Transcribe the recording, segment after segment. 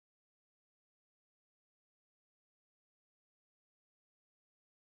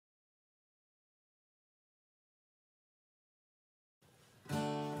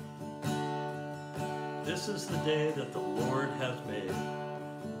This is the day that the Lord has made.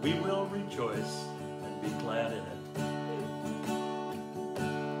 We will rejoice and be glad in it.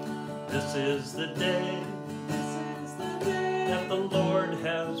 This is the day that the Lord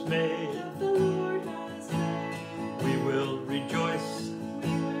has made. We will rejoice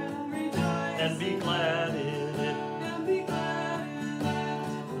and be glad in it.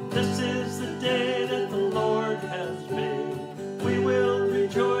 This is the day that the Lord has made. We will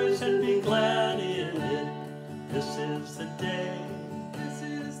rejoice and be glad in it. This is the day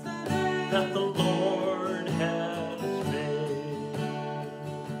that the Lord has made.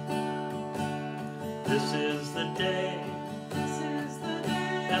 This is the day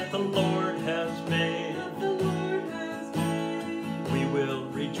that the Lord has made. We will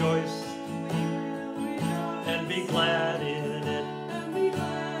rejoice and be glad in it.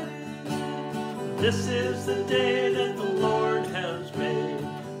 This is the day that the Lord has made.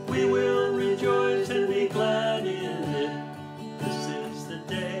 We will rejoice and be glad in it. This is the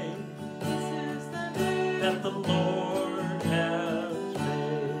day that the Lord has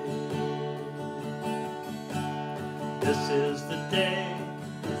made. This is the day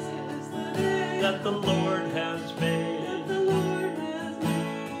that the Lord has made.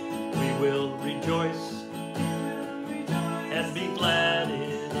 We will rejoice and be glad in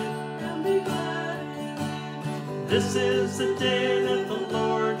it. This is the day that the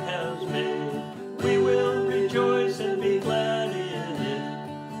Lord has made. We will rejoice and be glad in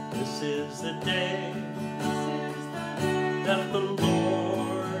it. This is the day that the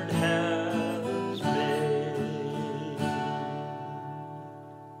Lord has made.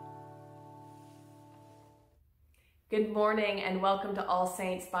 Good morning and welcome to All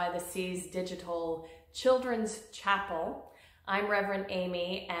Saints by the Sea's digital children's chapel. I'm Reverend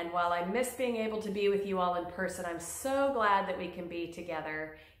Amy, and while I miss being able to be with you all in person, I'm so glad that we can be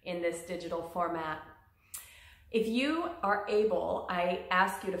together in this digital format. If you are able, I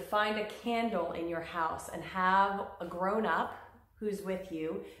ask you to find a candle in your house and have a grown-up who's with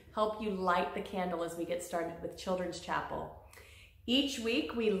you help you light the candle as we get started with Children's Chapel. Each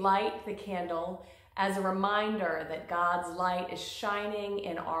week we light the candle as a reminder that God's light is shining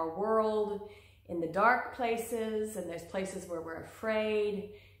in our world, in the dark places, and those places where we're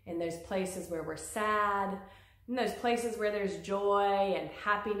afraid, in those places where we're sad, in those places where there's joy and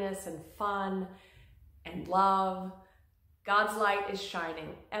happiness and fun and love. God's light is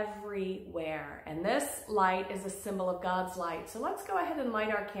shining everywhere, and this light is a symbol of God's light. So let's go ahead and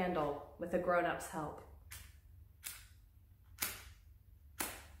light our candle with the grown-ups' help.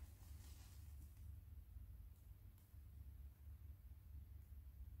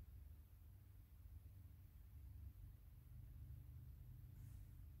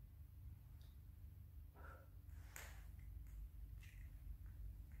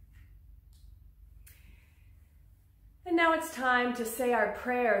 And now it's time to say our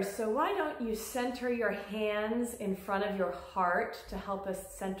prayers, so why don't you center your hands in front of your heart to help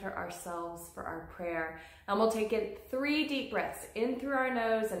us center ourselves for our prayer. And we'll take in 3 deep breaths, in through our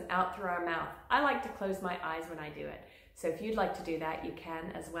nose and out through our mouth. I like to close my eyes when I do it, so if you'd like to do that, you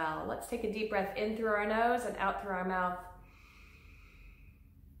can as well. Let's take a deep breath in through our nose and out through our mouth.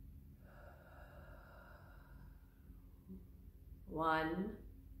 1,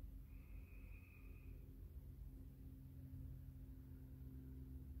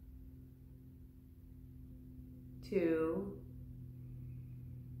 2,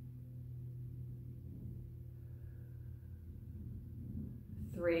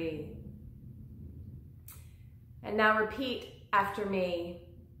 3. And now repeat after me.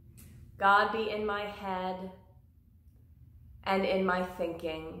 God be in my head and in my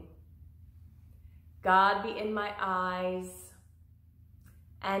thinking. God be in my eyes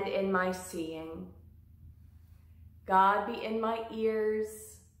and in my seeing. God be in my ears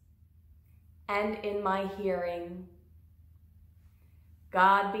and in my hearing.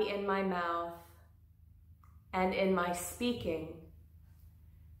 God be in my mouth and in my speaking.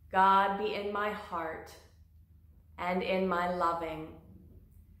 God be in my heart and in my loving.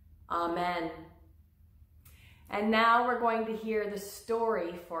 Amen. And now we're going to hear the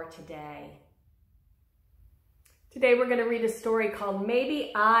story for today. Today we're going to read a story called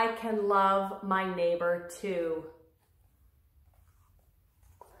Maybe I Can Love My Neighbor Too.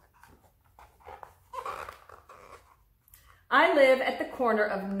 I live at the corner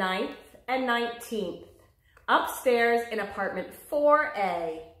of 9th and 19th, upstairs in apartment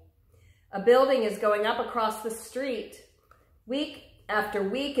 4A. A building is going up across the street. Week after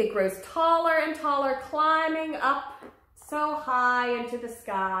week, it grows taller and taller, climbing up so high into the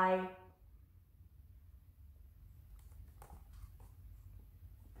sky.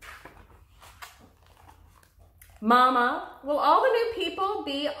 Mama, will all the new people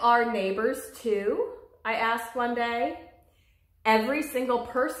be our neighbors too? I asked one day. Every single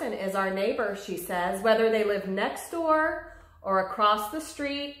person is our neighbor, she says, whether they live next door or across the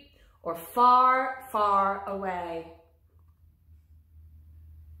street or far, far away.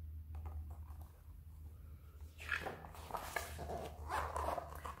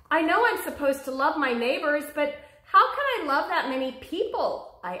 I know I'm supposed to love my neighbors, but how can I love that many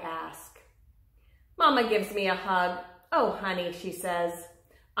people? I ask. Mama gives me a hug. Oh, honey, she says,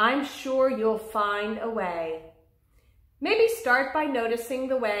 I'm sure you'll find a way. Maybe start by noticing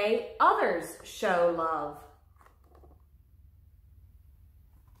the way others show love.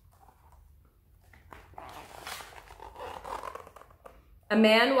 A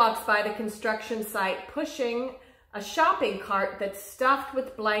man walks by the construction site pushing a shopping cart that's stuffed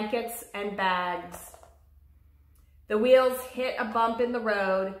with blankets and bags. The wheels hit a bump in the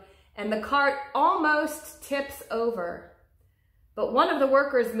road and the cart almost tips over. But one of the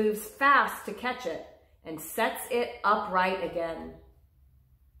workers moves fast to catch it and sets it upright again.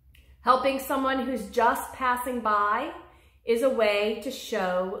 Helping someone who's just passing by is a way to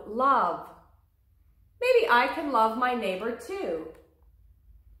show love. Maybe I can love my neighbor too.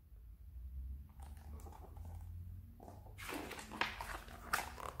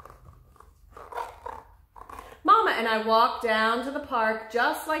 Mama and I walk down to the park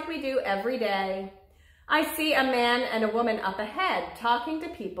just like we do every day. I see a man and a woman up ahead talking to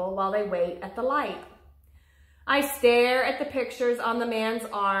people while they wait at the light. I stare at the pictures on the man's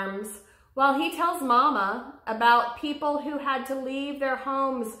arms while he tells Mama about people who had to leave their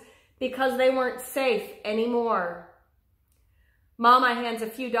homes because they weren't safe anymore. Mama hands a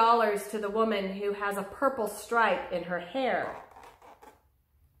few dollars to the woman who has a purple stripe in her hair.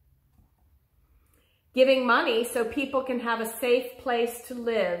 Giving money so people can have a safe place to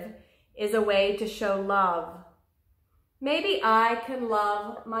live is a way to show love. Maybe I can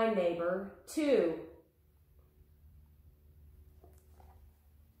love my neighbor too.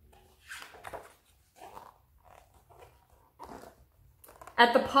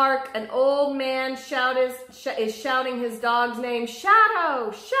 At the park, an old man is shouting his dog's name.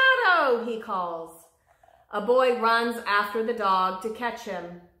 Shadow, Shadow, he calls. A boy runs after the dog to catch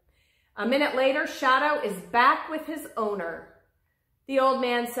him. A minute later, Shadow is back with his owner. The old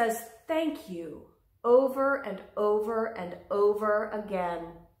man says, thank you, over and over and over again.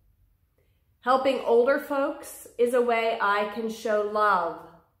 Helping older folks is a way I can show love.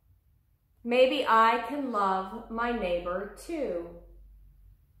 Maybe I can love my neighbor too.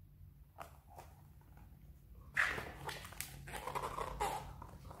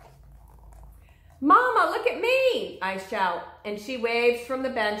 Mama, look at me, I shout, and she waves from the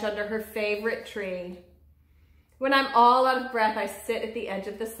bench under her favorite tree. When I'm all out of breath, I sit at the edge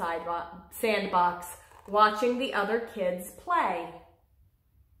of the sandbox, watching the other kids play.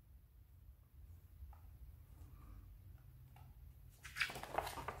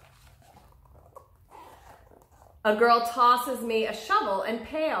 A girl tosses me a shovel and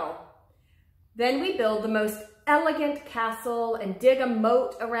pail. Then we build the most elegant castle and dig a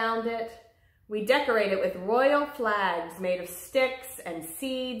moat around it. We decorate it with royal flags made of sticks and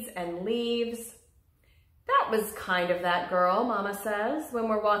seeds and leaves. That was kind of that girl, Mama says, when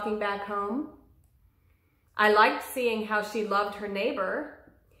we're walking back home. I liked seeing how she loved her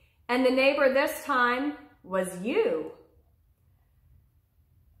neighbor, and the neighbor this time was you.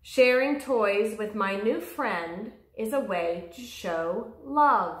 Sharing toys with my new friend is a way to show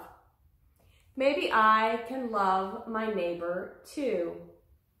love. Maybe I can love my neighbor too.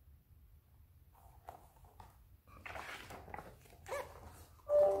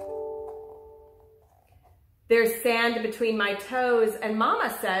 There's sand between my toes, and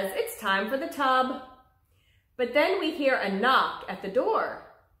Mama says it's time for the tub. But then we hear a knock at the door.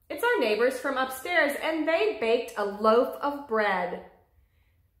 It's our neighbors from upstairs, and they baked a loaf of bread.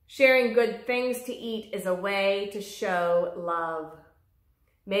 Sharing good things to eat is a way to show love.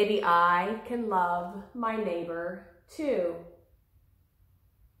 Maybe I can love my neighbor too.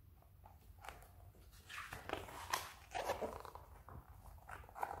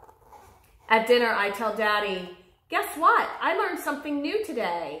 At dinner, I tell Daddy, guess what? I learned something new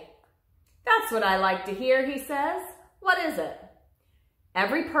today. That's what I like to hear, he says. What is it?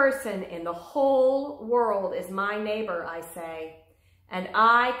 Every person in the whole world is my neighbor, I say, and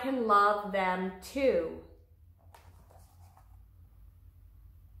I can love them too.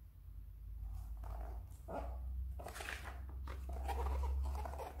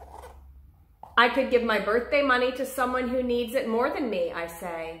 I could give my birthday money to someone who needs it more than me, I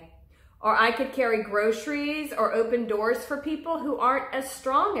say. Or I could carry groceries or open doors for people who aren't as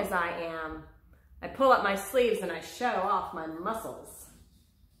strong as I am. I pull up my sleeves and I show off my muscles.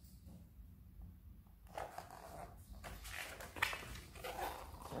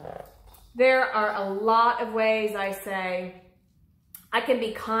 There are a lot of ways I say, I can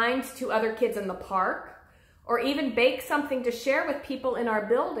be kind to other kids in the park, or even bake something to share with people in our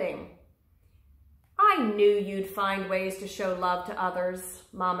building. I knew you'd find ways to show love to others,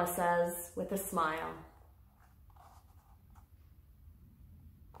 Mama says with a smile.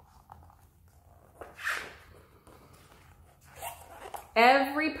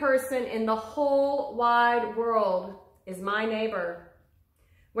 Every person in the whole wide world is my neighbor,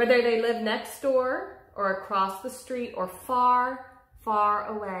 whether they live next door or across the street or far, far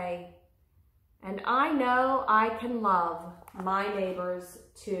away. And I know I can love my neighbors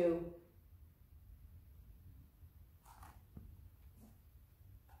too.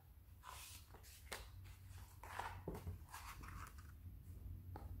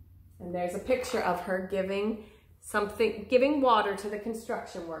 And there's a picture of her giving water to the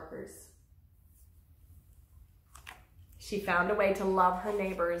construction workers. She found a way to love her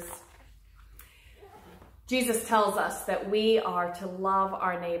neighbors. Jesus tells us that we are to love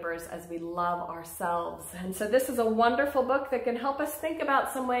our neighbors as we love ourselves. And so this is a wonderful book that can help us think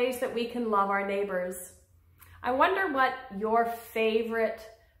about some ways that we can love our neighbors. I wonder what your favorite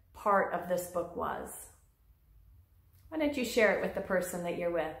part of this book was. Why don't you share it with the person that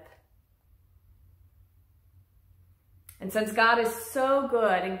you're with? And since God is so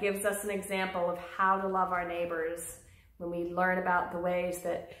good and gives us an example of how to love our neighbors, when we learn about the ways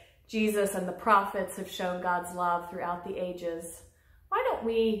that Jesus and the prophets have shown God's love throughout the ages, why don't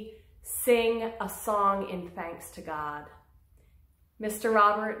we sing a song in thanks to God? Mr.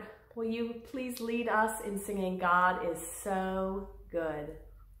 Robert, will you please lead us in singing God is So Good?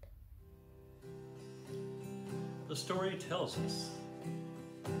 The story tells us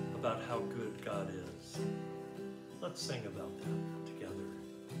about how good God is. Let's sing about that together.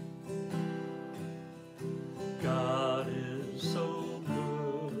 God is so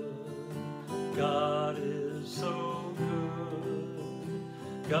good. God is so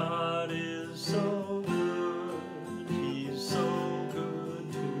good. God is so good. He's so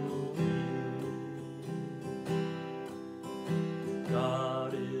good to me.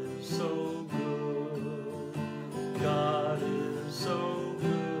 God is so good. God is so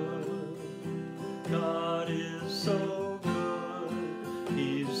good. God is so good.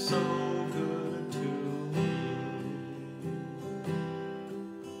 He's so good to me.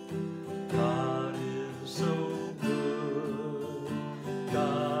 God is so good.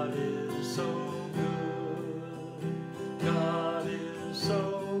 God is so good. God is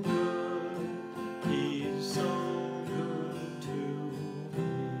so good. He's so good to me.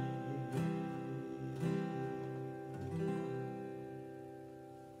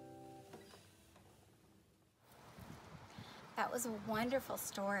 That was a wonderful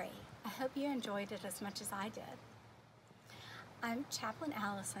story. I hope you enjoyed it as much as I did. I'm Chaplain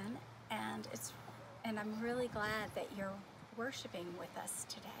Allison, and I'm really glad that you're worshiping with us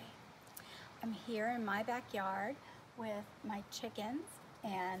today. I'm here in my backyard with my chickens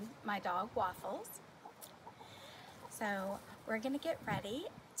and my dog Waffles. So we're going to get ready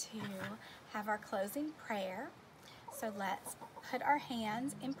to have our closing prayer. So let's put our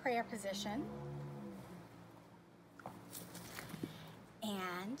hands in prayer position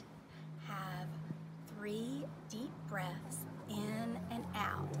and have 3 deep breaths in and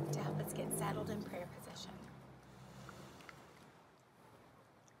out to help us get settled in prayer position.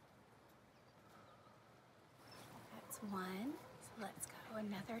 That's 1. So let's go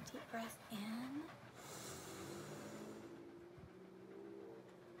another deep breath in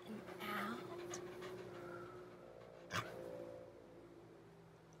and out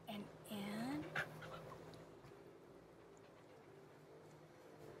and in.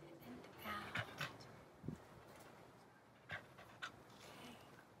 Out. Okay.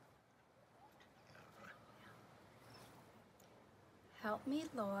 Help me,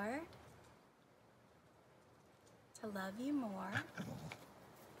 Lord, to love you more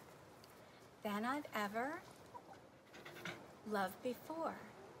than I've ever loved before.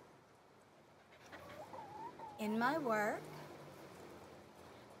 In my work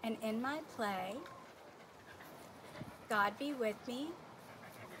and in my play, God be with me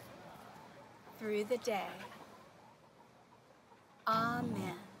through the day.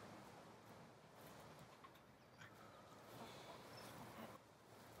 Amen.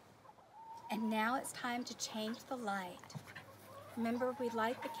 And now it's time to change the light. Remember, we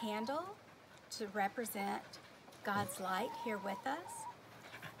light the candle to represent God's light here with us.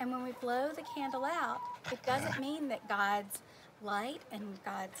 And when we blow the candle out, it doesn't mean that God's light and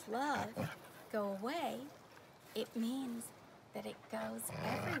God's love go away, it means that it goes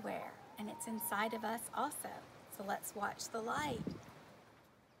everywhere, and it's inside of us also. So let's watch the light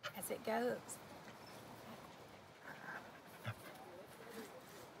as it goes.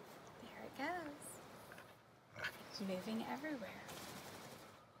 There it goes. It's moving everywhere.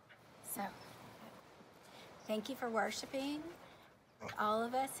 So, thank you for worshiping all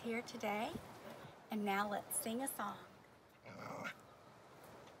of us here today. And now let's sing a song.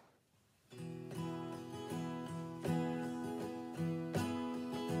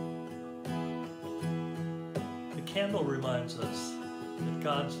 The candle reminds us that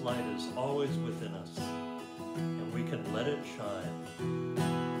God's light is always within us, and we can let it shine.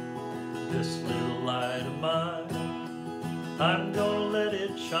 This little light of mine, I'm gonna let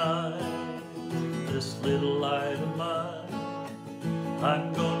it shine. This little light of mine,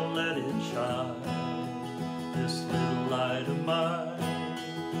 I'm gonna let it shine. This little light of mine,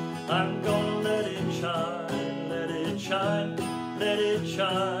 I'm gonna let it shine. Let it shine, let it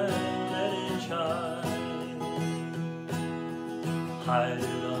shine, let it shine. Hide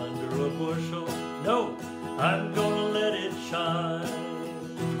it under a bushel, no, I'm gonna let it shine.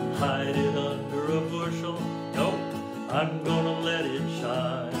 Hide it under a bushel, no, I'm gonna let it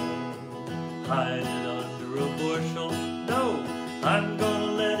shine. Hide it under a bushel, no, I'm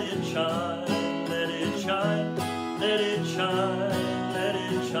gonna let it shine. Let it shine, let it shine, let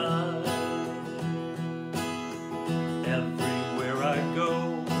it shine. Everywhere I go,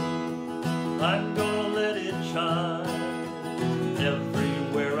 I'm gonna let it shine.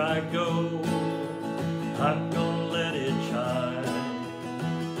 Everywhere I go, I'm gonna let it shine.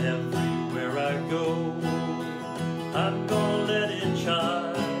 Everywhere I go, I'm gonna let it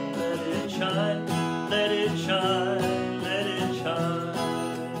shine. Let it shine, let it shine, let it shine.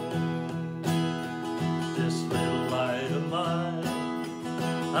 This little light of mine,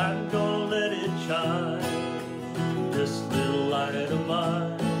 I'm gonna let it shine. This little light of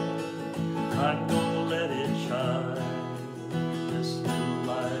mine, I'm gonna let it shine. This little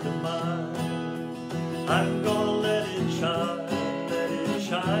light of mine, I'm gonna